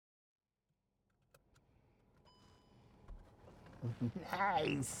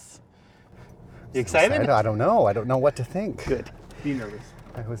Nice. You excited? I don't know. I don't know what to think. Good. Be nervous.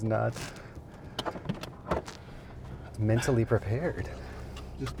 I was not mentally prepared.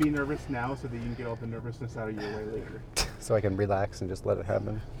 Just be nervous now so that you can get all the nervousness out of your way later. So I can relax and just let it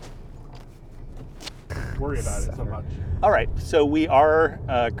happen. Worry about it so much. All right, so we are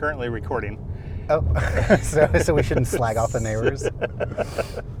currently recording. Oh, so we shouldn't slag off the neighbors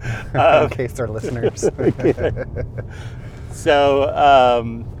in case they're listeners. So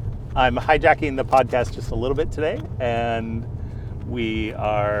I'm hijacking the podcast just a little bit today, and we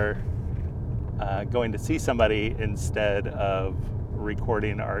are going to see somebody instead of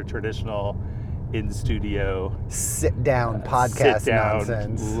recording our traditional in-studio sit-down podcast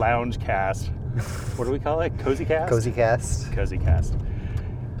nonsense. Lounge cast. What do we call it? Cozy cast? Cozy cast. Cozy cast.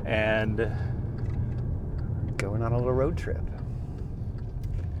 And going on a little road trip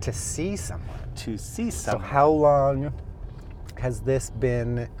to see someone. So how long has this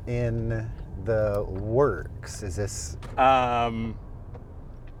been in the works? Is this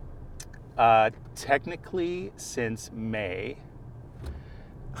technically since May.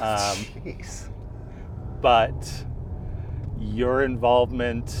 Jeez. But your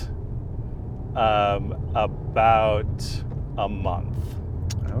involvement about a month.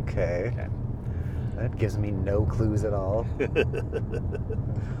 Okay. That gives me no clues at all.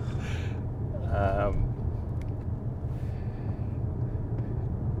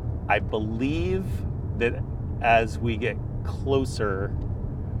 I believe that as we get closer,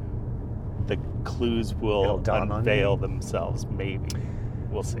 the clues will unveil themselves, maybe.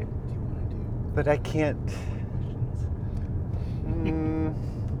 We'll see. But I can't...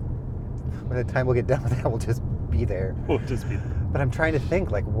 By the time we'll get done with that, we'll just be there. But I'm trying to think,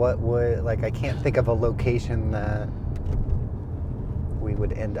 what would... I can't think of a location that we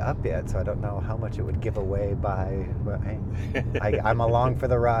would end up at, so I don't know how much it would give away by... But I'm along for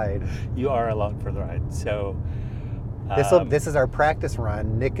the ride. You are along for the ride, so... This is our practice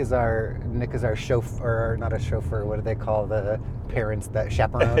run. Nick is our chauffeur, not a chauffeur. What do they call the parents that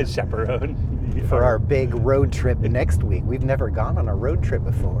chaperone? Chaperone. For our big road trip next week. We've never gone on a road trip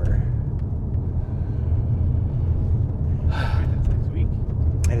before. That's next week.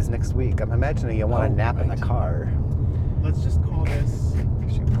 It is next week. I'm imagining you'll want to nap in the car. Let's just call this.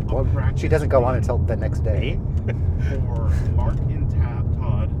 She doesn't go on until the next day. For Mark and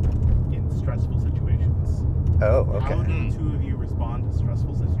Todd in stressful situations. Oh, okay. How do the two of you respond to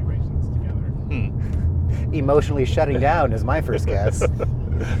stressful situations together? Emotionally shutting down is my first guess.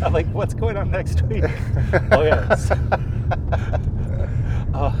 I'm like, what's going on next week? Oh yes.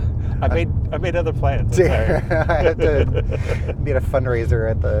 I made other plans. I'm sorry. I had to be at a fundraiser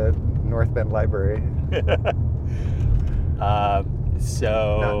at the North Bend Library.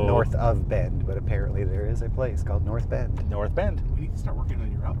 So not north of Bend, but apparently there is a place called North Bend. North Bend. We need to start working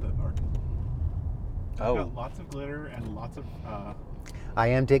on your outfit, Mark. Oh. Got lots of glitter and lots of... I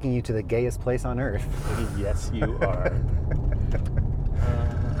am taking you to the gayest place on earth. Yes, you are.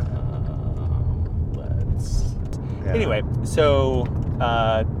 Anyway, so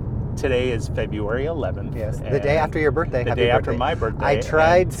today is February 11th. Yes, the day after your birthday. The day after my birthday. I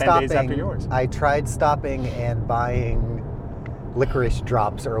tried 10 stopping. days after yours. I tried stopping and buying licorice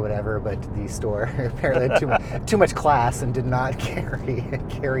drops or whatever, but the store apparently had too much class and did not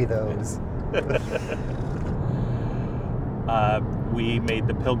carry those. We made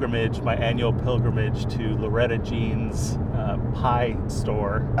the pilgrimage, my annual pilgrimage to Loretta Jean's pie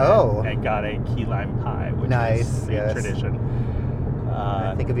store. Oh. And got a key lime pie, which is a tradition.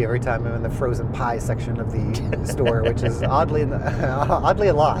 I think of you every time I'm in the frozen pie section of the store, which is oddly a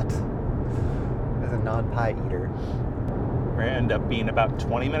lot. As a non-pie eater. We're going to end up being about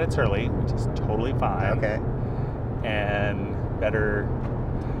 20 minutes early, which is totally fine. Okay. And better...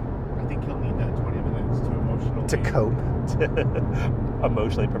 I think you'll need that 20 minutes to emotionally... To cope. To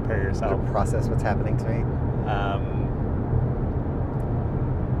emotionally prepare yourself. To process what's happening to me.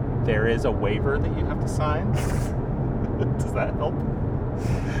 There is a waiver that you have to sign. Does that help?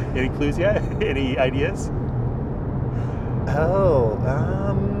 Any clues yet? Any ideas? Oh,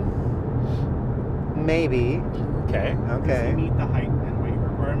 maybe. Okay. Does he meet the height and weight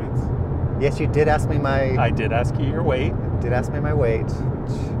requirements? Yes, you did ask me I did ask you your weight. Did ask me my weight,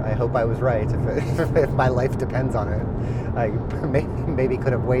 which I hope I was right. If my life depends on it, I maybe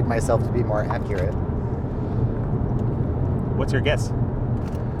could have weighed myself to be more accurate. What's your guess?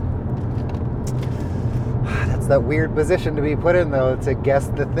 That's that weird position to be put in, though, to guess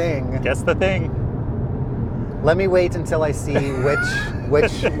the thing. Guess the thing. Let me wait until I see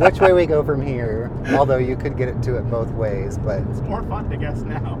which way we go from here. Although you could get it to it both ways, but it's more fun to guess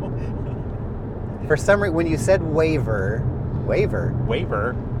now. For some reason, when you said waiver, Waiver.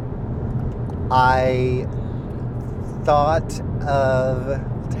 Waiver. I thought of...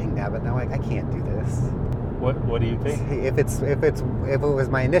 Dang nabbit, now I can't do this. What do you think? If it was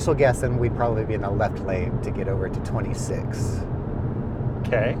my initial guess, then we'd probably be in the left lane to get over to 26.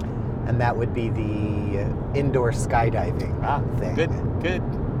 Okay. And that would be the indoor skydiving thing.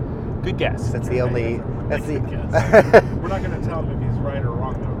 Good guess. That's the only. That's the. We're not going to tell him if he's right or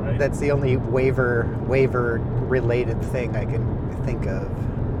wrong, though, right? That's the only waiver related thing I can think of.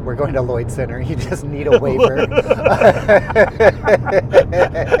 We're going to Lloyd Center. You just need a waiver.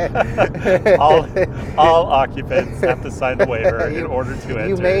 all occupants have to sign a waiver in order to enter.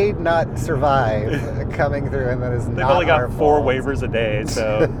 You may not survive coming through, and that is They've not only got our 4 fault. waivers a day,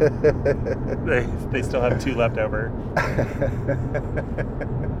 so they still have 2 left over.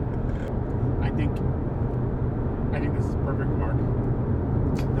 I think this is perfect, Mark.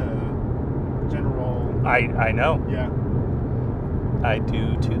 The general. I know. Yeah. I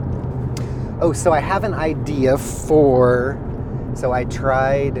do too. Oh, so I have an idea for... So I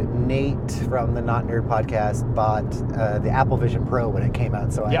tried, Nate from the Not Nerd podcast bought the Apple Vision Pro when it came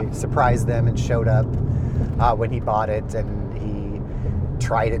out. So I surprised them and showed up when he bought it, and he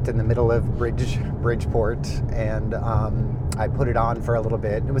tried it in the middle of Bridgeport, and I put it on for a little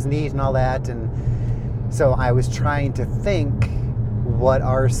bit. It was neat and all that, and so I was trying to think what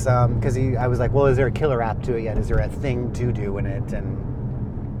are some, because I was like, well, is there a killer app to it yet? Is there a thing to do in it? And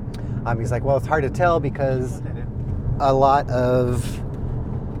he's like, well, it's hard to tell because a lot of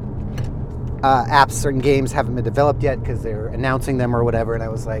apps, certain games haven't been developed yet because they're announcing them or whatever. And I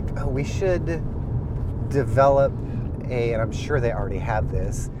was like, oh, we should develop and I'm sure they already have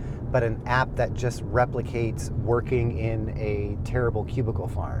this, but an app that just replicates working in a terrible cubicle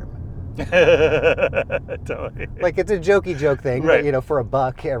farm. Totally. Like, it's a jokey joke thing, right. But, for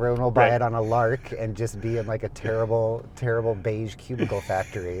 $1, everyone will buy right. it on a lark and just be in like a terrible, terrible beige cubicle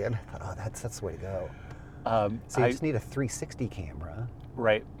factory. And I thought, oh, that's the way to go. So you just need a 360 camera.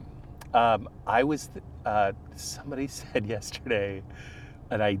 Right. Somebody said yesterday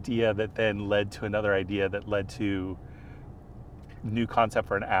an idea that then led to another idea that led to new concept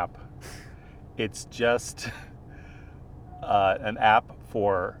for an app. It's just an app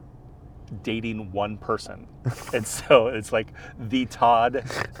for dating one person. And so it's like the Todd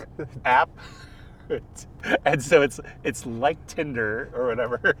app. And so it's like Tinder or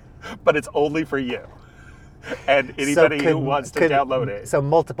whatever, but it's only for you. And anybody who wants to download it. So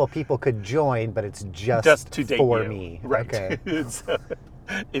multiple people could join, but it's just to date for you. me. Right. Okay. So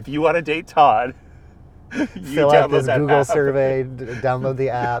if you want to date Todd, you fill out this that Google app. survey, download the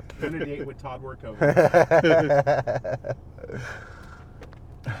app. Gonna date with Todd Workover.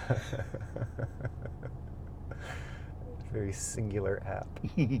 Very singular app.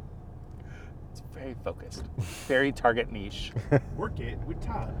 It's very focused, very target niche. Work it with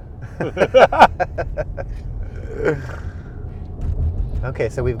Todd. Okay,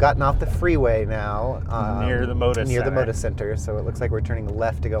 so we've gotten off the freeway now. Near the Moda Near the Center. Moda Center. So it looks like we're turning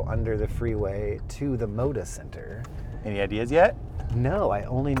left to go under the freeway to the Moda Center. Any ideas yet? No, I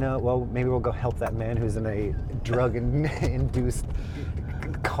only know, well, maybe we'll go help that man who's in a drug-induced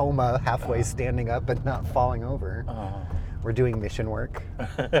coma, halfway standing up and not falling over. Oh. We're doing mission work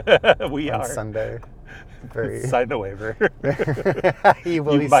We on are. Sunday. Very. Sign the waiver. You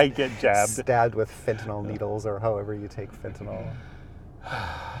will You be might get jabbed. stabbed with fentanyl needles or however you take fentanyl.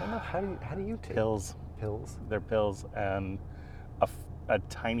 I don't know, how do you take Pills. pills? They're pills and a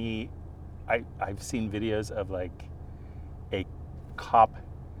tiny. I've seen videos of like a cop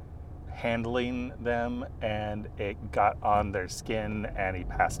handling them and it got on their skin and he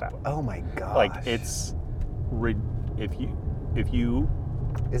passed out. Oh my gosh. Like it's if you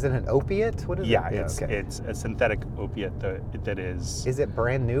Is it an opiate? What is yeah, it? it's a synthetic opiate that is. Is it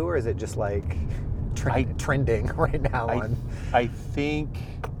brand new or is it just like trending right now on? I think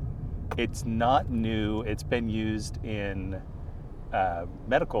it's not new. It's been used in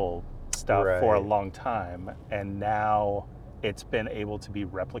medical stuff for a Right. long time, and now it's been able to be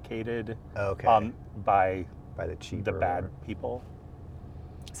replicated Okay. by the cheaper. the bad people.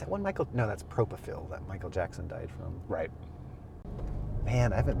 Is that one Michael? No, that's Propofol that Michael Jackson died from. Right.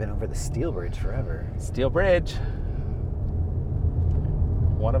 Man, I haven't been over the Steel Bridge forever. Steel Bridge.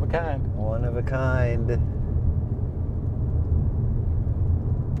 One of a kind. One of a kind.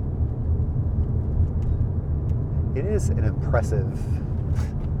 It is an impressive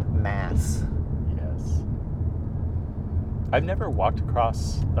mass. Yes. I've never walked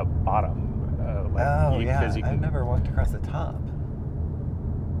across the bottom. I've never walked across the top.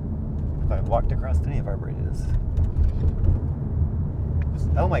 If I've walked across any of our bridges. The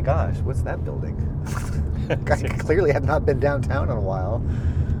Oh my gosh, what's that building? I clearly have not been downtown in a while.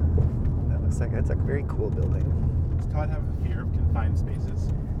 That looks like that's a very cool building. Does Todd have a fear of confined spaces?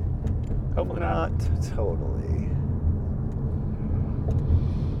 Hopefully Not totally.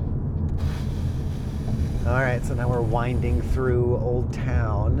 All right, so now we're winding through Old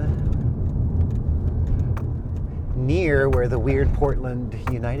Town, near where the weird Portland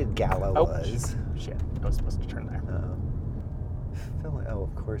United Gala was. Shit, I was supposed to turn there. Oh,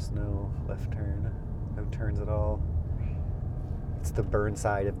 of course, no left turn. No turns at all. It's the burn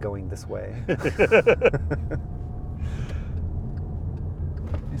side of going this way.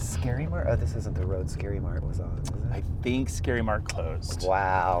 Is Scary Mart? Oh, this isn't the road Scary Mart was on, is it? I think Scary Mart closed.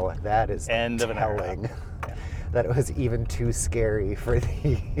 Wow, that is End of an era. telling. Yeah. That it was even too scary for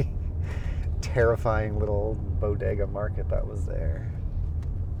the terrifying little bodega market that was there.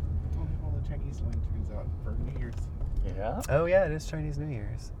 Don't have all the Chinese lanterns out for New Year's. Yeah. Oh yeah, it is Chinese New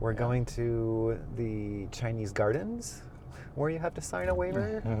Year's. We're going to the Chinese Gardens, where you have to sign a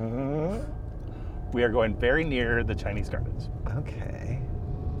waiver. We are going very near the Chinese Gardens. Okay.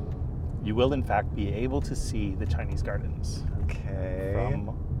 You will, in fact, be able to see the Chinese Gardens Okay. from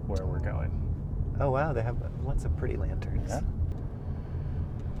where we're going. Oh wow, they have lots of pretty lanterns. Yeah.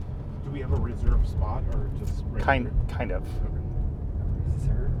 Do we have a reserved spot or just regular? Kind of.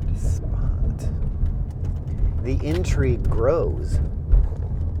 Reserved spot. The intrigue grows.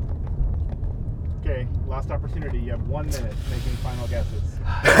 Okay, last opportunity. You have 1 minute making final guesses.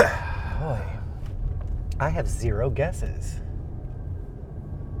 Boy, I have 0 guesses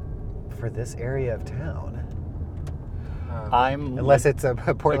for this area of town. Unless it's a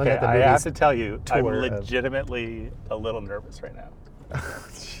Portland okay, at the I movies. have to tell you, I'm tour of- legitimately a little nervous right now.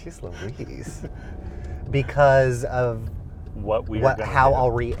 Jeez Louise. Because of What we are going how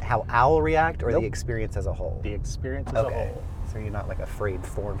to do. how I'll react, or Nope. the experience as a whole. The experience as a Okay. whole. So you're not like afraid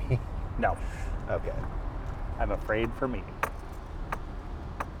for me. No, Okay. I'm afraid for me.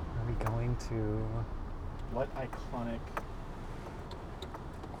 Are we going to? What iconic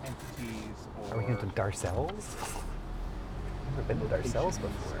entities or... Are we going to Darcel's? I've never been to Darcel's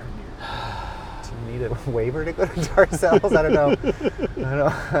before. Do you need a waiver to go to Darcel's? I don't know.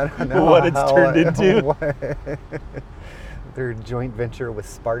 I don't know What it's turned into. Their joint venture with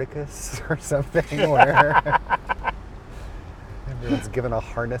Spartacus or something, where everyone's given a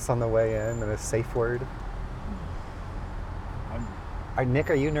harness on the way in and a safe word.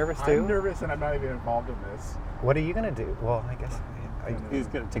 Nick, are you nervous too? I'm nervous and I'm not even involved in this. What are you gonna do? Well, I guess He's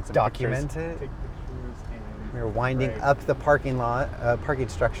going to take some document pictures. it. Take pictures and... We're winding Right. up the parking lot, parking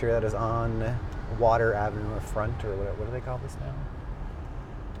structure that is on Water Avenue or Front, or what do they call this now?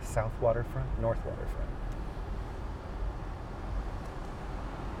 South Waterfront? North Waterfront.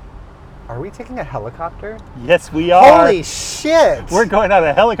 Are we taking a helicopter? Yes, we are. Holy shit! We're going on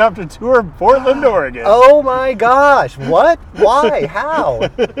a helicopter tour of Portland, Oregon. Oh my gosh! What? Why? How?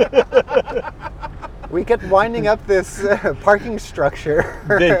 We kept winding up this parking structure.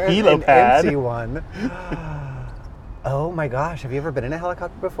 The helipad. An empty one. Oh my gosh! Have you ever been in a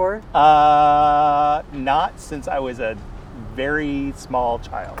helicopter before? Not since I was a very small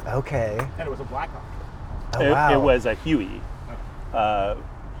child. Okay. And it was a Blackhawk. Oh wow. It was a Huey.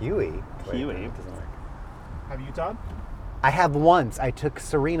 Huey. Huey. Wait, that doesn't work. Have you, Todd? I have once. I took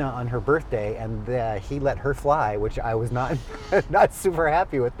Serena on her birthday, and he let her fly, which I was not not super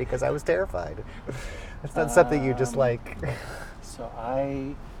happy with because I was terrified. It's not something you just like. So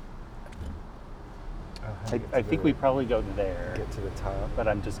I think we probably go there. get to the top. But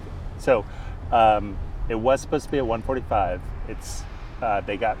I'm just so. It was supposed to be at 1:45. It's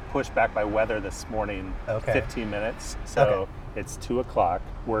they got pushed back by weather this morning. Okay. 15 minutes. So Okay. it's 2:00.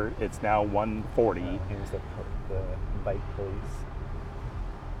 It's now 1:40. Here's the bike police.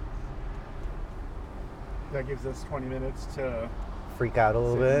 That gives us 20 minutes to Freak out a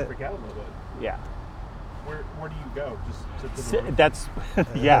little sit and bit. freak out a little bit. Yeah. Where do you go? Just to the north? That's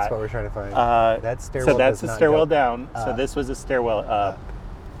yeah. That's what we're trying to find. That stairwell. So that's does the not stairwell go down. So up. this was a stairwell up.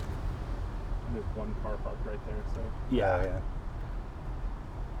 And there's one car parked right there. So Yeah. Oh, yeah.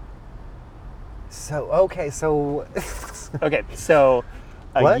 So okay, so Okay, so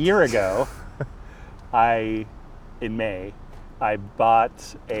a What? year ago, in May, I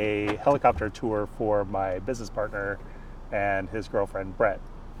bought a helicopter tour for my business partner and his girlfriend, Brett.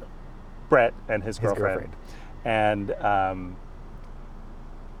 Brett and his girlfriend. And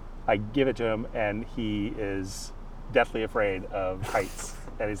I give it to him, and he is deathly afraid of heights.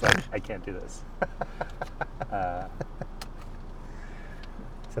 And he's like, I can't do this.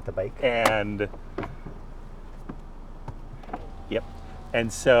 is that the bike? And yep.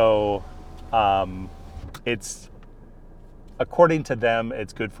 And so it's according to them,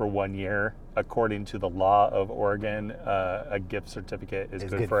 it's good for 1 year. According to the law of Oregon, a gift certificate is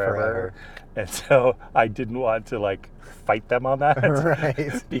good forever. And so I didn't want to like fight them on that,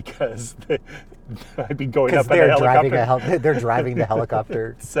 Right? Because I'd be going up in a They're helicopter. they're driving the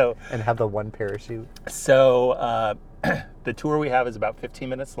helicopter. So and have the one parachute. So the tour we have is about 15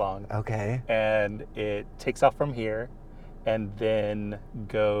 minutes long. Okay. And it takes off from here, and then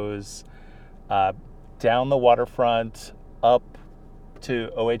goes down the waterfront up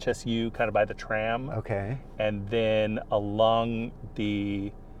to OHSU, kind of by the tram. Okay. And then along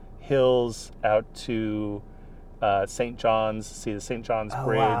the hills out to St. John's, see the St. John's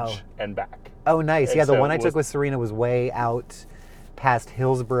Bridge, wow. and back. Oh, nice. And yeah, the so one I took with Serena was way out past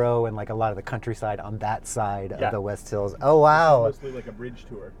Hillsboro and like a lot of the countryside on that side of the West Hills. Oh, wow. It's mostly like a bridge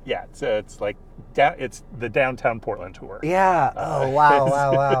tour. Yeah, it's like it's the downtown Portland tour. Yeah. Oh,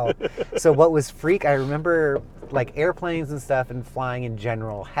 wow. So what was freak? I remember like airplanes and stuff and flying in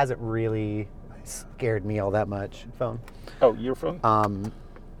general hasn't really scared me all that much. Phone. Oh, your phone?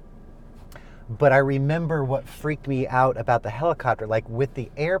 But I remember what freaked me out about the helicopter. Like with the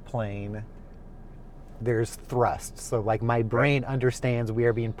airplane, there's thrust. So like my brain understands we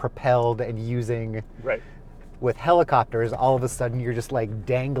are being propelled and using. Right. With helicopters, all of a sudden you're just like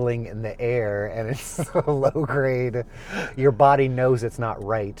dangling in the air and it's so low grade. Your body knows it's not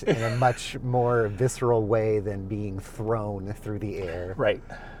right in a much more visceral way than being thrown through the air. Right.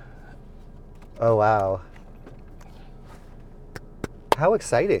 Oh, wow. How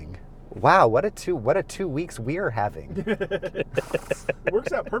exciting. Wow, what a 2 weeks we are having. It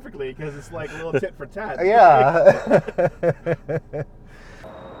works out perfectly because it's like a little tit for tat. Yeah.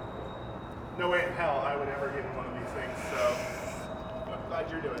 No way in hell I would ever get in one of these things, so I'm glad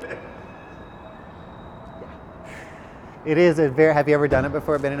you're doing it. It is a very, have you ever done it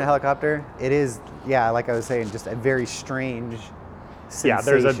before, been in a helicopter? It is, yeah, like I was saying, just a very strange sensation. Yeah,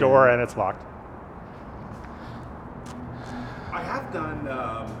 there's a door and it's locked. I have done,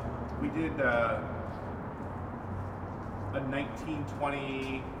 we did a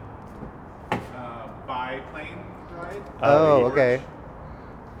 1920 biplane ride. Oh, okay.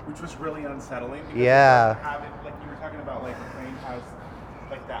 Which was really unsettling because Yeah. it doesn't have it, like you were talking about, like the plane has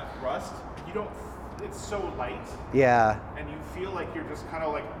like that thrust. You don't, it's so light. Yeah. And you feel like you're just kind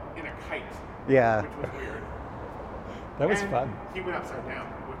of like in a kite. Yeah. Which was weird. That was And fun. He went upside down,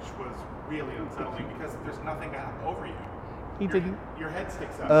 which was really unsettling because there's nothing over you. He didn't. Your head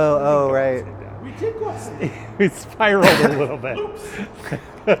sticks up. Oh, right. We did go upside. We spiraled a little bit. Oops.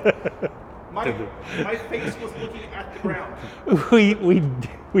 My face was looking at the ground.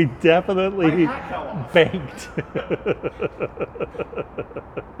 We definitely My hat fell off. banked.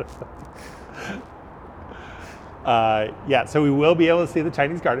 Yeah, so we will be able to see the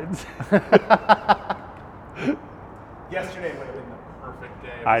Chinese gardens. Yesterday would have been the perfect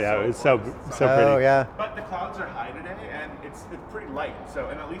day. I know, it's so gorgeous. so pretty. Oh, yeah. But the clouds are high today, and it's pretty light. So,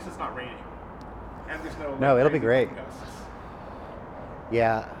 and at least it's not raining. And there's no. No, it'll be crazy great. gusts.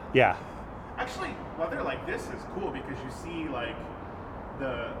 Yeah. Yeah. Actually, weather like this is cool because you see like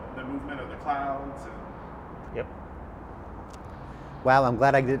the movement of the clouds. And Yep. Wow, I'm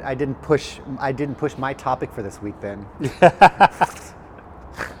glad I didn't push my topic for this week then.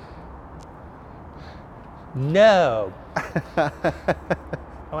 No. I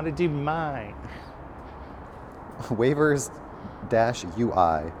want to do mine. Waivers-UI.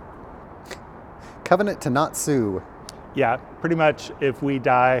 Covenant to not sue. Yeah, pretty much if we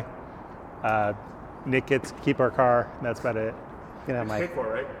die, Nick gets to keep our car, and that's about it. You can have it's paid for,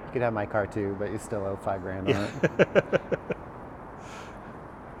 right? you can have my car too, but you still owe $5,000 on it.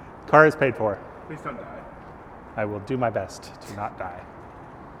 Car is paid for. Please don't die. I will do my best to not die.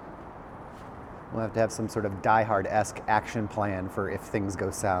 We'll have to have some sort of Die Hard-esque action plan for if things go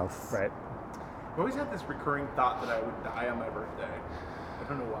south. Right. I've always had this recurring thought that I would die on my birthday. I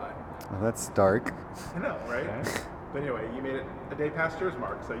don't know why. Well, that's dark. I know, right? Okay. But anyway, you made it a day past yours,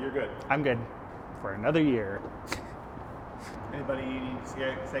 Mark, so you're good. I'm good for another year. Anybody you need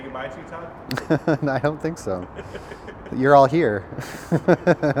to say goodbye to, Todd? I don't think so. You're all here.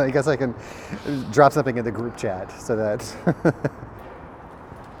 I guess I can drop something in the group chat so that... Talk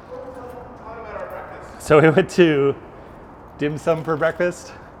about our breakfast. So we went to dim sum for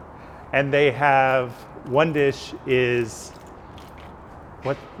breakfast, and they have one dish is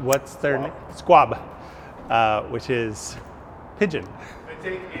what's their name? Squab, which is pigeon. They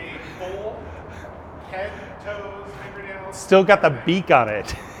take a full head, toes, fingernails, Still got the beak on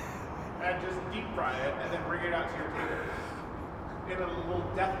it. and just deep fry it, and then bring it out to your table in a little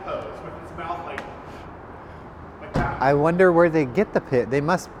death pose with its mouth like that. I wonder where they get the pit. They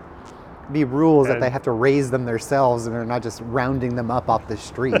must be rules that And- they have to raise them themselves and they're not just rounding them up off the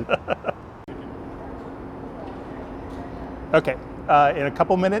street. Okay. In a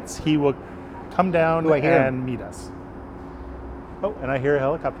couple minutes, he will come down Ooh, I hear and meet us. Oh, and I hear a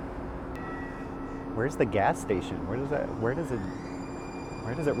helicopter. Where's the gas station? Where does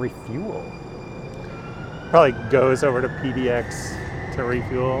it refuel? Probably goes over to PDX to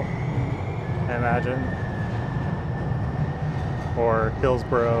refuel, I imagine. Or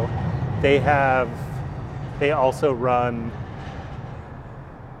Hillsboro. They also run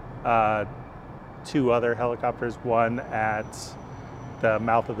 2 other helicopters, one at the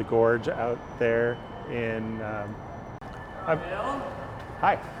mouth of the gorge out there in... Raphael?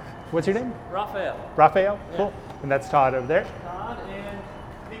 Hi, what's your name? Raphael. Raphael? Cool. And that's Todd over there. Todd and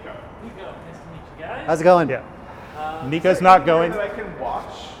Nico. Nico, nice to meet you guys. How's it going? Yeah. Nico's not going. That I can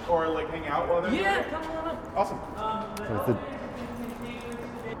watch or like hang out while they're Yeah, doing it? come on up. Awesome. The So it's a-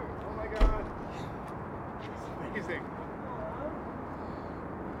 Oh my god. It's amazing.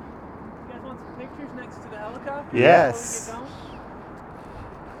 You guys want some pictures next to the helicopter? Yes. Before we get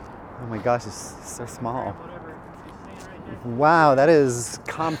going? Oh my gosh, it's so small. Whatever. It's staying right there. Wow, that is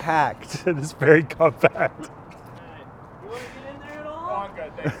compact. It is very compact. Alright. You want to get in there at Oh, all? I'm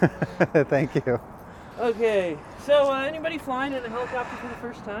good. Thanks. Thank you. Okay. So, anybody flying in a helicopter for the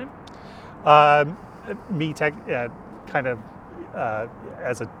first time? Kind of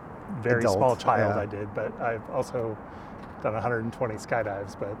as a very Adult, small child, yeah. I did, but I've also done 120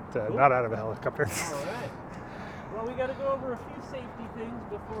 skydives, but Cool. not out of a helicopter. All right. Well, we got to go over a few safety things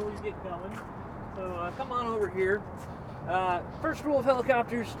before we get going. So come on over here. First rule of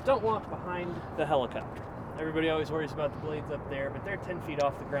helicopters, don't walk behind the helicopter. Everybody always worries about the blades up there, but they're 10 feet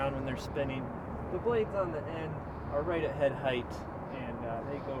off the ground when they're spinning. The blades on the end are right at head height, and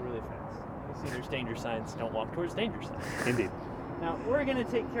they go really fast. You see there's danger signs. Don't walk towards danger signs. Indeed. Now, we're going to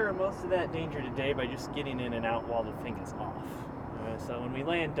take care of most of that danger today by just getting in and out while the thing is off. So when we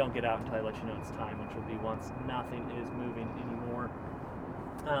land, don't get out until I let you know it's time, which will be once nothing is moving anymore.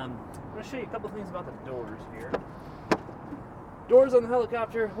 I'm going to show you a couple things about the doors here. Doors on the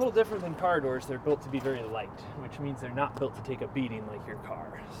helicopter, a little different than car doors. They're built to be very light, which means they're not built to take a beating like your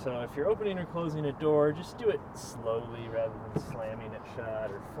car. So if you're opening or closing a door, just do it slowly rather than slamming it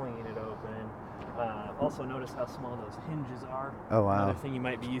shut or flinging it open. Also notice how small those hinges are. Oh, wow. Another thing you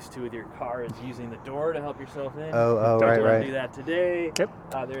might be used to with your car is using the door to help yourself in. Oh, Don't right, want to right. do that today.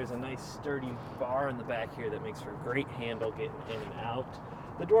 Yep. There's a nice sturdy bar in the back here that makes for a great handle getting in and out.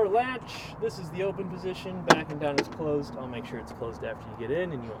 The door latch, this is the open position. Back and down is closed. I'll make sure it's closed after you get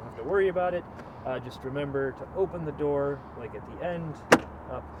in and you won't have to worry about it. Just remember to open the door, like at the end,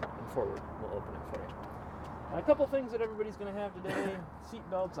 up and forward. We'll open it for you. A couple things that everybody's going to have today. Seat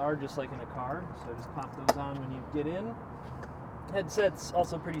belts are just like in a car, so just pop those on when you get in. Headset's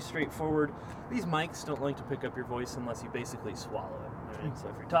also pretty straightforward. These mics don't like to pick up your voice unless you basically swallow it. Right? So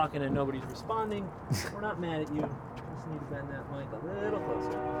if you're talking and nobody's responding, we're not mad at you. Just need to bend that mic a little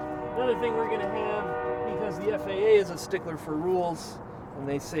closer. Another thing we're going to have, because the FAA is a stickler for rules, and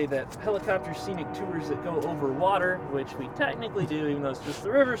they say that helicopter scenic tours that go over water, which we technically do, even though it's just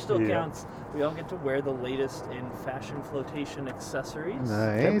the river still Yeah. counts, we all get to wear the latest in fashion flotation accessories.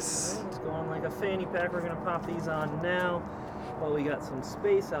 Nice. Okay, let's go on like a fanny pack. We're going to pop these on now. Well, we got some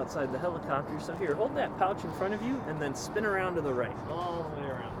space outside the helicopter. So here, hold that pouch in front of you and then spin around to the right. All the way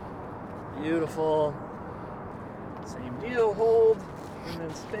around. Beautiful. Same deal, hold, and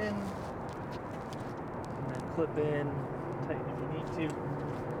then spin. And then clip in, tighten if you need to.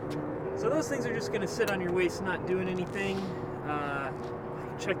 So those things are just going to sit on your waist, not doing anything. I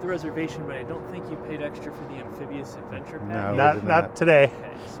can check the reservation, but I don't think you paid extra for the amphibious adventure No, package. we Not did not today.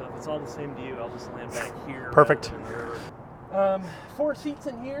 Okay, so if it's all the same to you, I'll just land back here. Perfect. rather than the river. 4 seats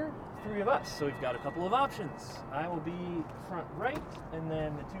in here, 3 of us, so we've got a couple of options. I will be front right, and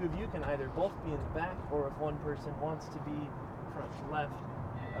then the 2 of you can either both be in the back, or if one person wants to be front left,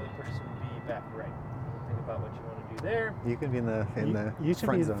 the other person will be back right. Think about what you want to do there. You can be in the You should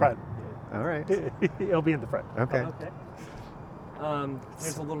front be in zone. front. All right. He'll be in the front. Okay. Okay.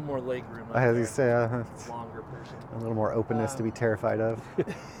 There's a little more leg room. I up was there. gonna say Longer person. a little more openness to be terrified of.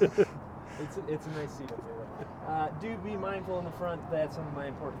 It's a nice seat up there. Do be mindful in the front that some of my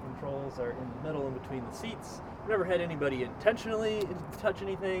important controls are in the middle in between the seats. I've never had anybody intentionally touch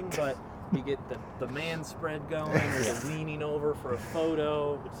anything, but you get the man spread going or the leaning over for a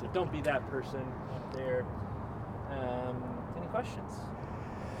photo. So don't be that person up there. Any questions?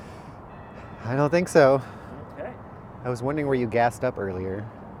 I don't think so. Okay. I was wondering where you gassed up earlier.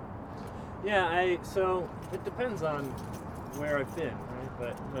 Yeah, so it depends on where I've been.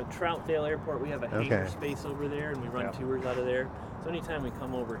 But Troutdale Airport, we have a hangar space over there, and we run tours out of there. So anytime we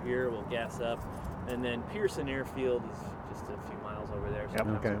come over here, we'll gas up. And then Pearson Airfield is just a few miles over there, so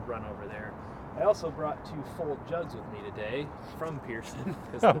sometimes we run over there. I also brought 2 full jugs with me today from Pearson.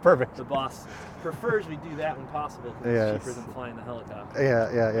 Perfect. The boss prefers we do that when possible because it's cheaper than flying the helicopter. Yeah.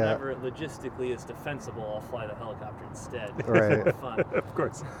 Whenever it logistically is defensible, I'll fly the helicopter instead. Right. It's more fun. Of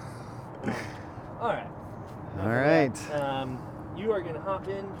course. All right. All right. You are going to hop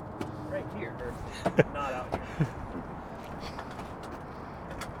in right here, or not out here.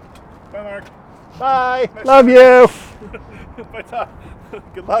 Bye, Mark. Bye. Nice Love you. Bye, Todd.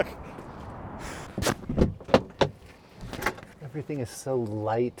 Good luck. Everything is so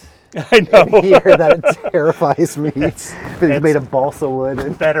light I know. here that it terrifies me. It's made of balsa wood.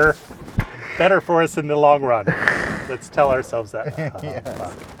 And Better for us in the long run. Let's tell ourselves that.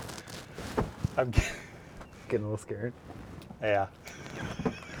 Yes. I'm getting a little scared. Yeah.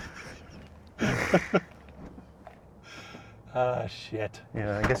 Shit.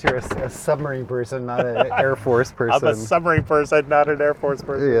 Yeah, I guess you're a submarine person, not an Air Force person. I'm a submarine person, not an Air Force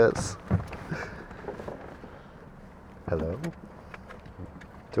person. Yes. Hello?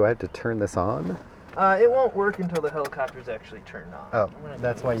 Do I have to turn this on? It won't work until the helicopter's actually turned on. Oh,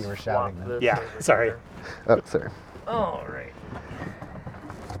 that's why you were shouting then. Yeah, sorry. Oh, sorry. All right.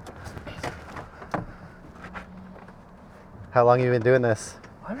 How long have you been doing this?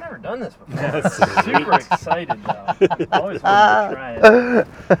 I've never done this before. That's I'm super excited though. I've always wanted to try it.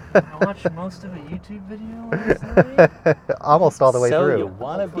 I watched most of a YouTube video last night. Almost all the way So through. you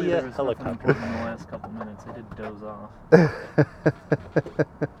want to Hopefully be there a was nothing helicopter. important in the last couple minutes. I did doze off.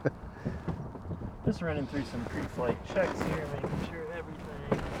 Just running through some pre-flight checks here, making sure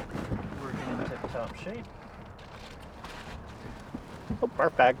everything working in tip-top shape. Oh,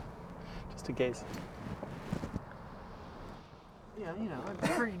 barf bag. Just in case. Yeah, you know, I'm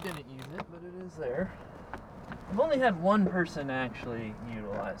sure you didn't use it, but it is there. I've only had one person actually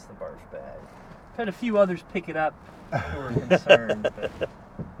utilize the barf bag. I've had a few others pick it up who were concerned, but...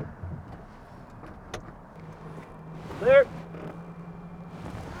 There!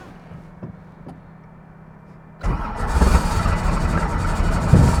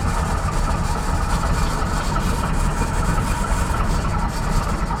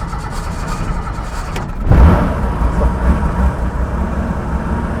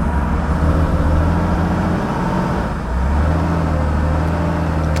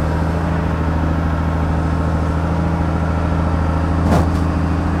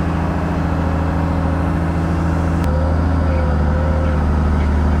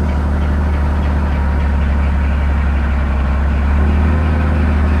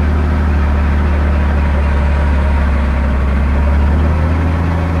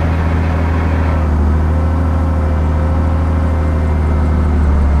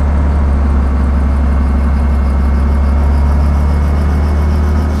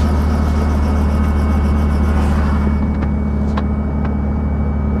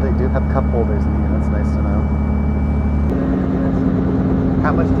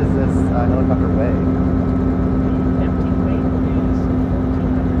 How much does this helicopter weigh? Empty weight is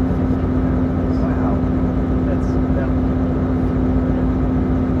 1,450 pounds. Wow. That's about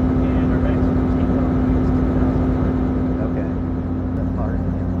and our maximum takeoff is 2,000. Okay. That's hard.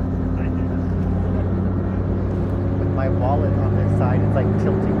 I do. With my wallet on this side, it's like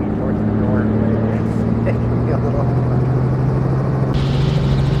tilting me towards the door. It's making me a little.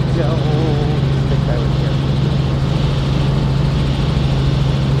 Don't think I was here.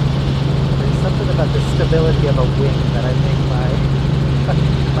 There's something about the stability of a wing that I think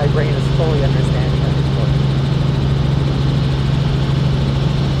my brain is fully understanding at this point.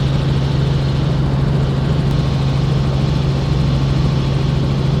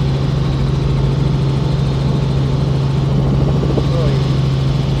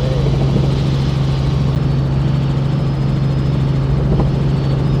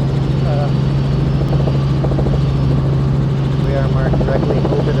 We are marked directly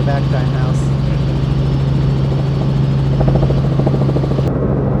over the Backstine house.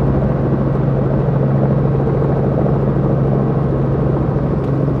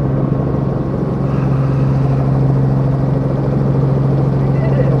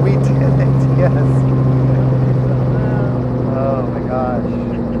 We did it, yes. Oh my gosh.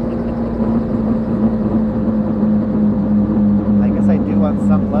 I guess I do on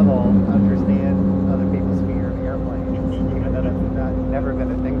some level understand other people's fear of airplanes, even though that's never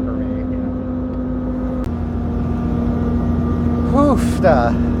been a thing for me. Oof,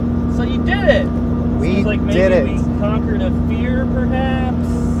 So you did it! we Seems like maybe did it. we conquered a fear, perhaps?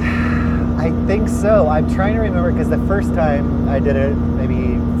 I think so. I'm trying to remember because the first time I did it,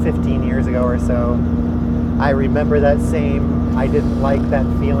 15 years ago or so. I remember that I didn't like that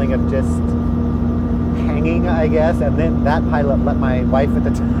feeling of just hanging, I guess. And then that pilot let my wife at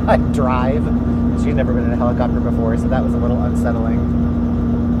the time drive. She'd never been in a helicopter before, so that was a little unsettling.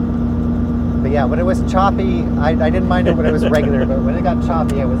 But yeah, when it was choppy, I didn't mind it when it was regular, but when it got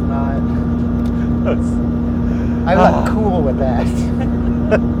choppy, I was not. I was cool with that.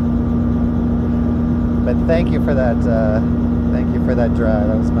 But thank you for that. Thank you for that drive.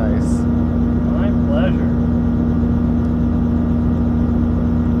 That was nice. My pleasure.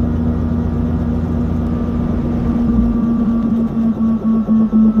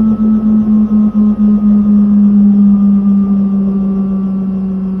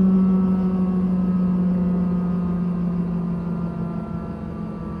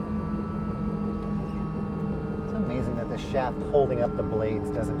 Shaft holding up the blades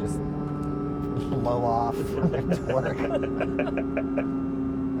doesn't just blow off from its work. I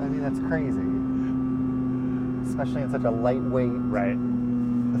mean, that's crazy. Especially in such a lightweight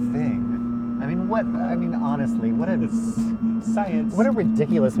thing. I mean, honestly, what a science. What a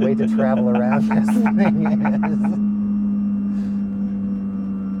ridiculous way to travel around this thing is.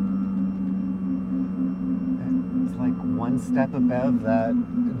 It's like one step above that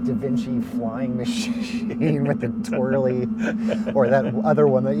Da Vinci flying machine with the twirly, or that other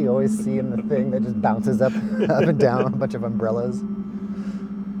one that you always see in the thing that just bounces up and down a bunch of umbrellas.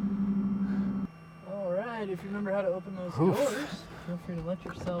 All right, if you remember how to open those doors, feel free to let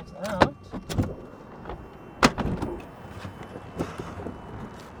yourselves out.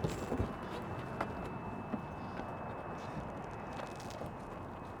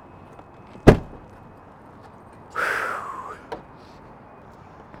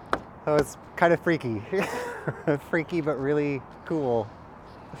 That was kind of freaky. Freaky, but really cool.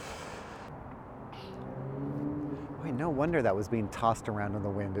 Wait, no wonder that was being tossed around in the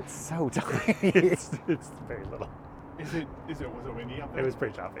wind. It's so tiny. It's very little. Was it windy up there? It was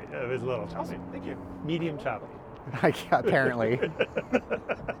pretty choppy. It was a little choppy. Awesome, thank you. Medium choppy. Apparently.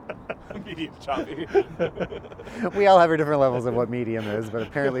 Medium choppy. We all have our different levels of what medium is, but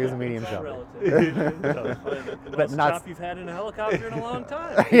apparently it was a medium It's all choppy. relative. The But most not- chop you've had in a helicopter in a long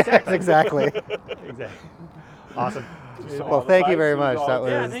time. Yes, exactly. Exactly. Awesome. Well, thank you very much. That Yeah,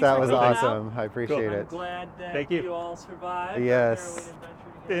 was thanks that for was coming out. awesome. I appreciate I'm it. glad that Thank you. you all survived. Yes.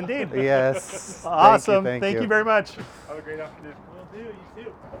 Our heroin adventure together. Indeed. Yes. Awesome. Thank you. you very much. Have a great afternoon. Will do, you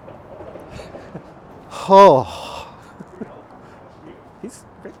too. Oh, He's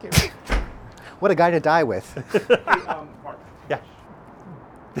very cute. what a guy to die with. Mark. Yeah.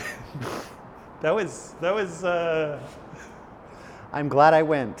 That was I'm glad I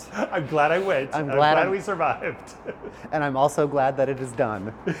went, I'm glad I went. I'm I'm glad glad I'm- we survived. and I'm also glad that it is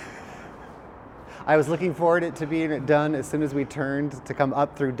done. I was looking forward to being done as soon as we turned to come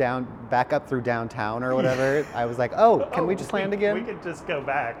back up through downtown or whatever. I was like, oh, can we just land again? We could just go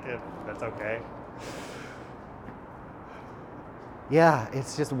back if that's okay. Yeah,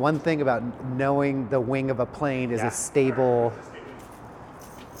 it's just one thing about knowing the wing of a plane is Yeah. a stable.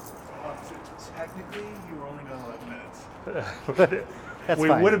 Technically, you were only going 11 minutes. But That's we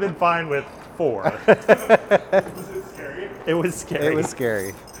fine. would have been fine with 4. Was it scary? It was scary. It was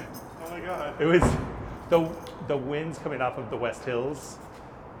scary. Oh my god. It was the winds coming off of the West Hills.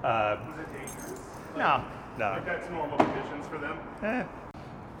 Was it dangerous? No. Like that's normal conditions for them. Eh.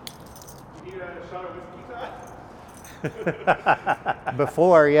 You need a shot of whiskey, Todd?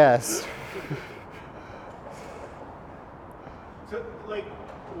 Before, yes. So, like,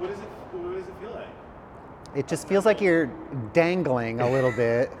 what does it feel like? It just feels like you're dangling a little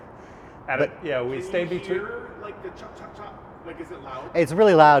bit. Yeah, we Can stayed you between. hear, like, the chop, chop, chop? Like, is it loud? It's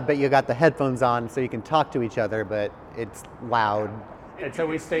really loud, but you got the headphones on so you can talk to each other, but it's loud. And so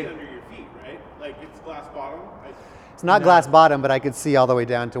we you can see stayed. it under your feet, right? Like, it's glass bottom. It's not glass bottom, but I could see all the way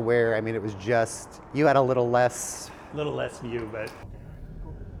down to where, I mean, it was just, you had a little less. Little less view, but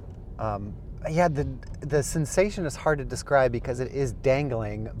Yeah, the sensation is hard to describe because it is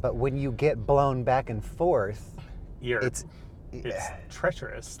dangling, but when you get blown back and forth, it's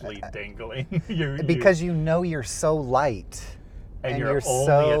treacherously dangling. because you know you're so light. and and you're you're only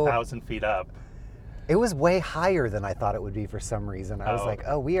so- 1,000 feet up. It was way higher than I thought it would be for some reason. I was Oh. like,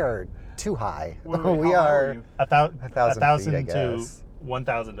 oh, we are too high. Wait, We how high are. were you? 1,000 feet, I to guess.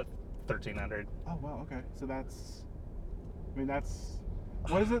 1,000 to 1,300. Oh, wow, okay. So that's,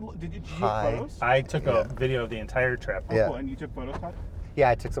 what is it? Did you High. take photos? I took Yeah. a video of the entire trip. Oh, Yeah. cool. And you took photos, Todd? Yeah,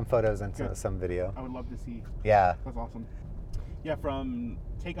 I took some photos and Good. some video. I would love to see. Yeah. That's awesome. Yeah, from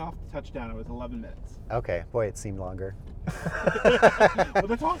takeoff to touchdown, it was 11 minutes. Okay, boy, it seemed longer. Well,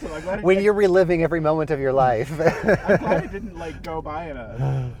 that's awesome. I'm glad When you're reliving every moment of your life. I'm glad it didn't like go by in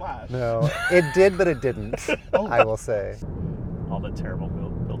a flash. No, it did, but it didn't. I will say. All the terrible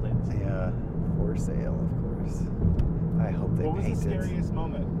buildings. Yeah, for sale, of course. I hope they What was paint the it. scariest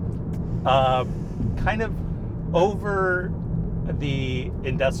moment? Kind of over the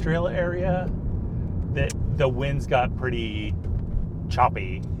industrial area, the winds got pretty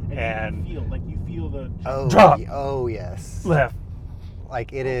choppy, and you feel the Oh, Drop. oh yes. left.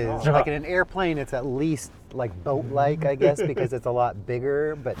 Like it is. God. Like in an airplane, it's at least like boat-like, I guess, because it's a lot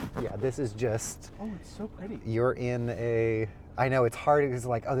bigger. But yeah, this is just, oh, it's so pretty. you're in a, I know it's hard because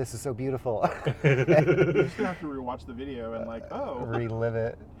like, oh, this is so beautiful. You're just gonna have to rewatch the video and like, oh, Relive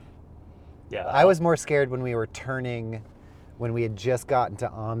it. Yeah, I was more scared when we were turning, when we had just gotten to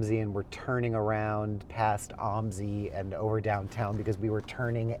OMSI and we're turning around past OMSI and over downtown because we were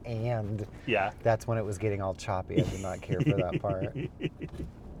turning, and Yeah. that's when it was getting all choppy. I did not care for that part.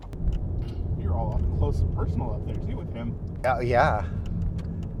 you're all up close and personal up there too with him. Oh, yeah.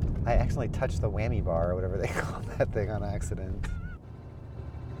 I accidentally touched the whammy bar or whatever they call that thing on accident.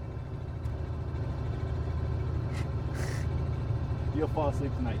 You'll fall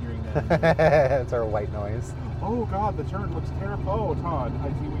asleep tonight hearing that. It's our white noise. Oh God, the turn looks terrible. Oh, Todd, I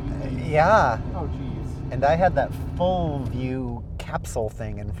see what you mean. Yeah. Oh, jeez. And I had that full view capsule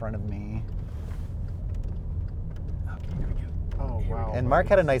thing in front of me. Oh, wow. And Mark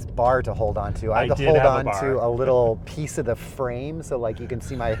had a nice bar to hold on to. I I had to did hold have a on to bar. a little piece of the frame so like you can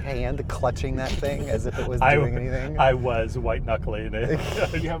see my hand clutching that thing as if it was doing anything. I was white knuckling it.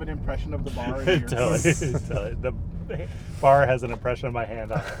 Do you have an impression of the bar in your Totally. The bar has an impression of my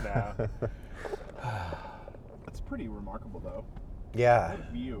hand on it now. That's pretty remarkable, though. Yeah, What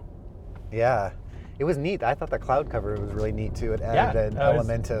a view. yeah. It was neat. I thought the cloud cover was really neat too. It added Yeah, an that was-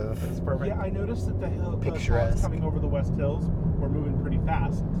 element of It's perfect. Yeah, I noticed that the clouds Picturesque. coming over the West Hills were moving pretty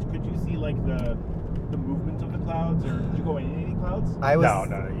fast. Could you see like the movement of the clouds, or did you go in any clouds? I was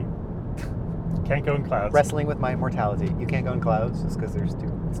No, you can't go in clouds. wrestling with my mortality. You can't go in clouds just because it's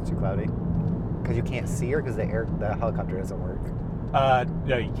too cloudy. Because you can't see, or because the helicopter doesn't work.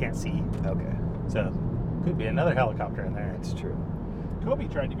 No, you can't see. Okay, So could be another helicopter in there. that's true. Kobe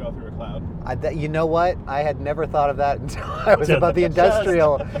tried to go through a cloud. You know what? I had never thought of that until I was Just- about the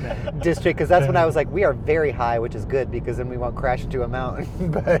industrial just- district, because that's when I was like, we are very high, which is good because then we won't crash into a mountain.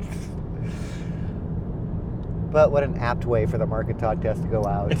 But what an apt way for the market Toddcast to go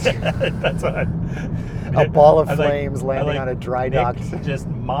out. That's what A ball of I like- flames I landing like on a dry Nick dock. Just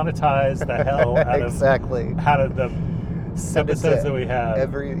monetize the hell out of Exactly. the Send it to episodes that we have.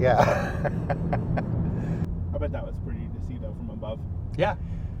 yeah. I bet that was pretty to see though from above. Yeah.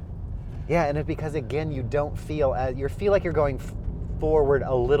 Yeah, and it's because again, you don't feel you feel like you're going forward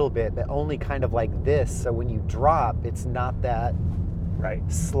a little bit, but only kind of like this. So when you drop, it's not that Right.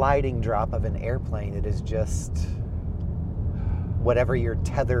 sliding drop of an airplane. It is just whatever you're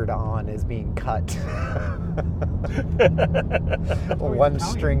tethered on is being cut. One Italian.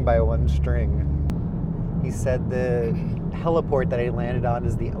 string by one string. He said the heliport that I landed on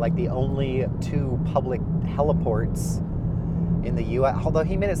is the only two public heliports in the U.S. Although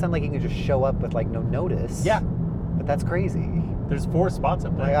he made it sound like you can just show up with like no notice. Yeah. But that's crazy. There's 4 spots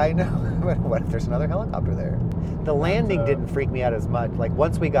up there. Like, I know. What if there's another helicopter there? The landing didn't freak me out as much. Like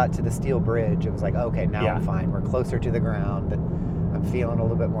once we got to the steel bridge, it was like, okay, now Yeah. I'm fine. We're closer to the ground. I'm feeling a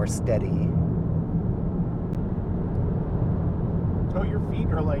little bit more steady. Oh, your feet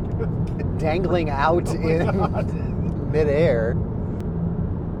are like. Dangling out Oh my in God. midair. Oh,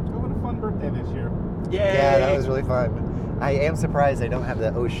 what a fun birthday this year. Yay! Yeah, that was really fun. I am surprised I don't have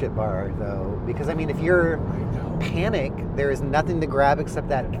the oh shit bar though, because I mean, if you're panic, there is nothing to grab except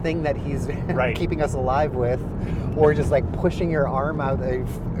that thing that he's Right. keeping us alive with, or just like pushing your arm out of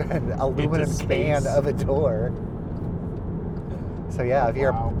an aluminum Into can space. of a door. So yeah, if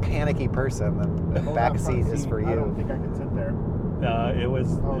you're Wow. a panicky person, then the Oh, back that front seat is for I don't you. think I could sit there. It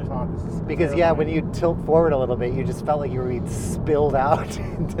was. Oh, Todd, this is Because yeah, when you tilt forward a little bit, you just felt like you were being spilled out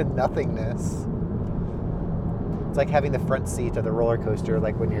into nothingness. It's like having the front seat of the roller coaster,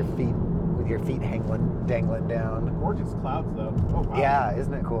 like when your feet dangling down. Gorgeous clouds though. Oh wow. Yeah,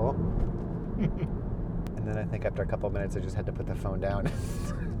 isn't it cool? And then I think after a couple of minutes, I just had to put the phone down.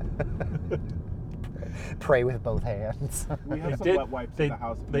 Pray with both hands. We have some did- wet wipes they- in the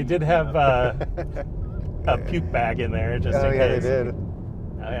house. if They you did need have them. a puke bag in there just Oh in yeah, they case. did.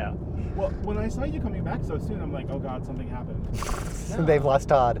 yeah. Well, when I saw you coming back so soon, I'm like, oh God, something happened. They've lost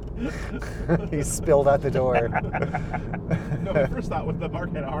Todd. He's spilled out the door. No, my first thought was that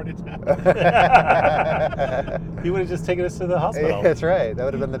Mark had a heart attack. He would have just taken us to the hospital. That's right. That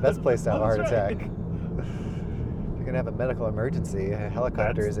would have been the best place to have a heart That's attack. right. If you're gonna have a medical emergency, a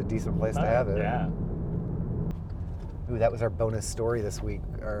helicopter is a decent place to have it. Yeah. Ooh, that was our bonus story this week.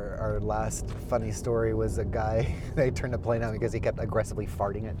 Our last funny story was a guy, they turned a plane out because he kept aggressively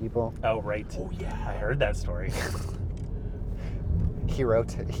farting at people. Oh, right. Oh, yeah. I heard that story. Hero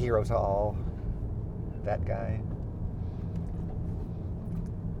to all. That guy.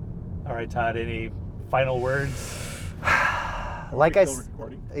 All right, Todd, any final words? Like Are I we still s-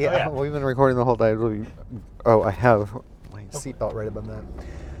 recording? Yeah, Oh, yeah. we've been recording the whole time. Oh, I have my seatbelt right above that.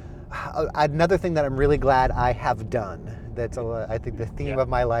 Another thing that I'm really glad I have done. I think the theme Yeah. of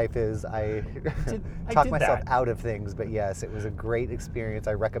my life is I I talk did myself that. out of things. But yes, it was a great experience.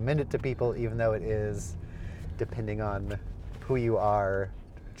 I recommend it to people, even though it is, depending on who you are,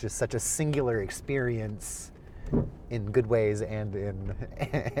 just such a singular experience in good ways and in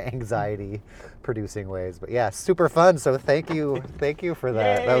anxiety-producing ways. But yeah, super fun. So thank you for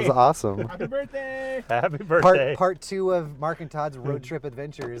that. That was Yay. awesome. Happy birthday! Happy birthday. Part 2 of Mark and Todd's road trip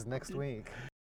adventures next week.